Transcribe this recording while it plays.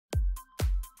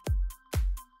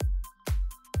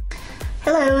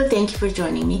Hello, thank you for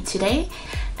joining me today.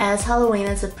 As Halloween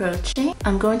is approaching,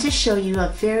 I'm going to show you a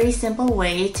very simple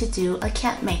way to do a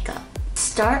cat makeup.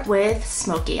 Start with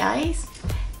smoky eyes,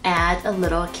 add a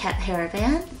little cat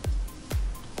hairband.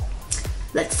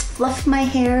 Let's fluff my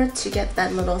hair to get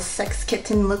that little sex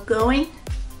kitten look going.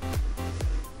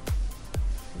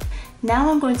 Now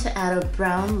I'm going to add a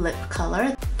brown lip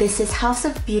color. This is House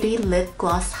of Beauty Lip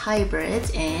Gloss Hybrid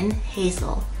in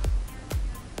Hazel.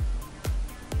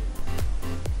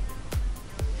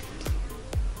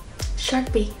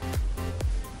 Sharpie.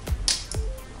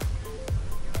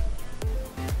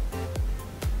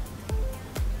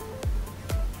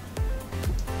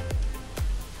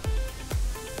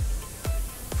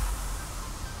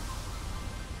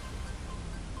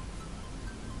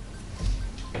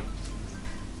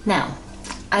 Now,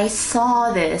 I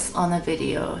saw this on a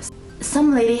video.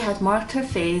 Some lady had marked her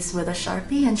face with a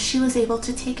Sharpie and she was able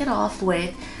to take it off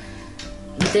with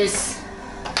this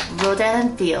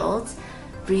Rodan Fields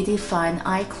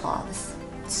Eye Cloths.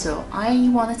 So I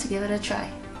wanted to give it a try.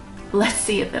 Let's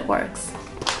see if it works.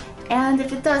 And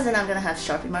if it doesn't, I'm gonna have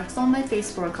Sharpie marks on my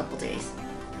face for a couple days.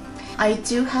 I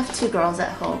do have two girls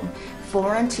at home,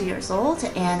 4 and 2 years old,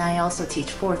 and I also teach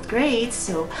 4th grade,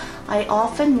 so I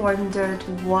often wondered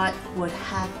what would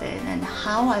happen and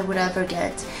how I would ever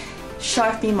get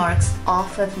Sharpie marks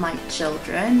off of my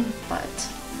children, but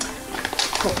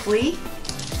hopefully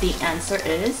the answer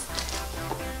is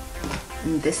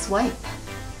this wipe.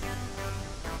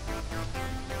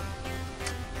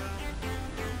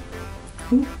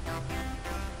 Ooh.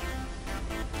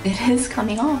 It is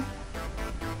coming off.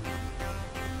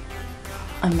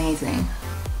 Amazing.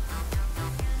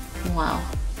 Wow.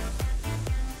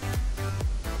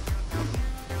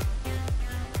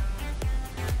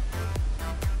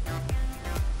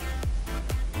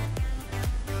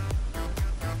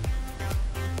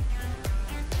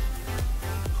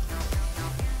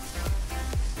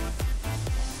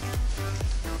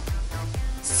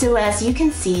 So as you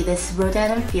can see, this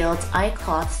Rodan Fields Eye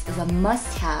Cloths is a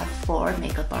must-have for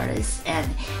makeup artists and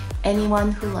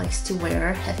anyone who likes to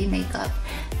wear heavy makeup.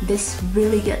 This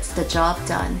really gets the job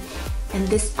done. And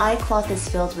this eye cloth is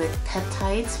filled with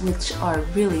peptides, which are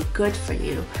really good for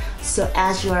you. So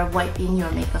as you are wiping your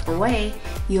makeup away,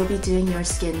 you'll be doing your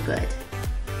skin good.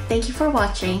 Thank you for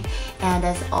watching, and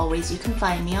as always, you can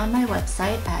find me on my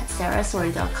website at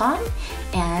sarahsori.com,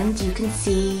 and you can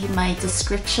see my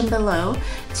description below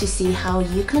to see how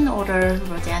you can order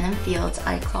Rodan Fields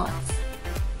Eye Cloths.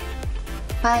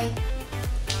 Bye!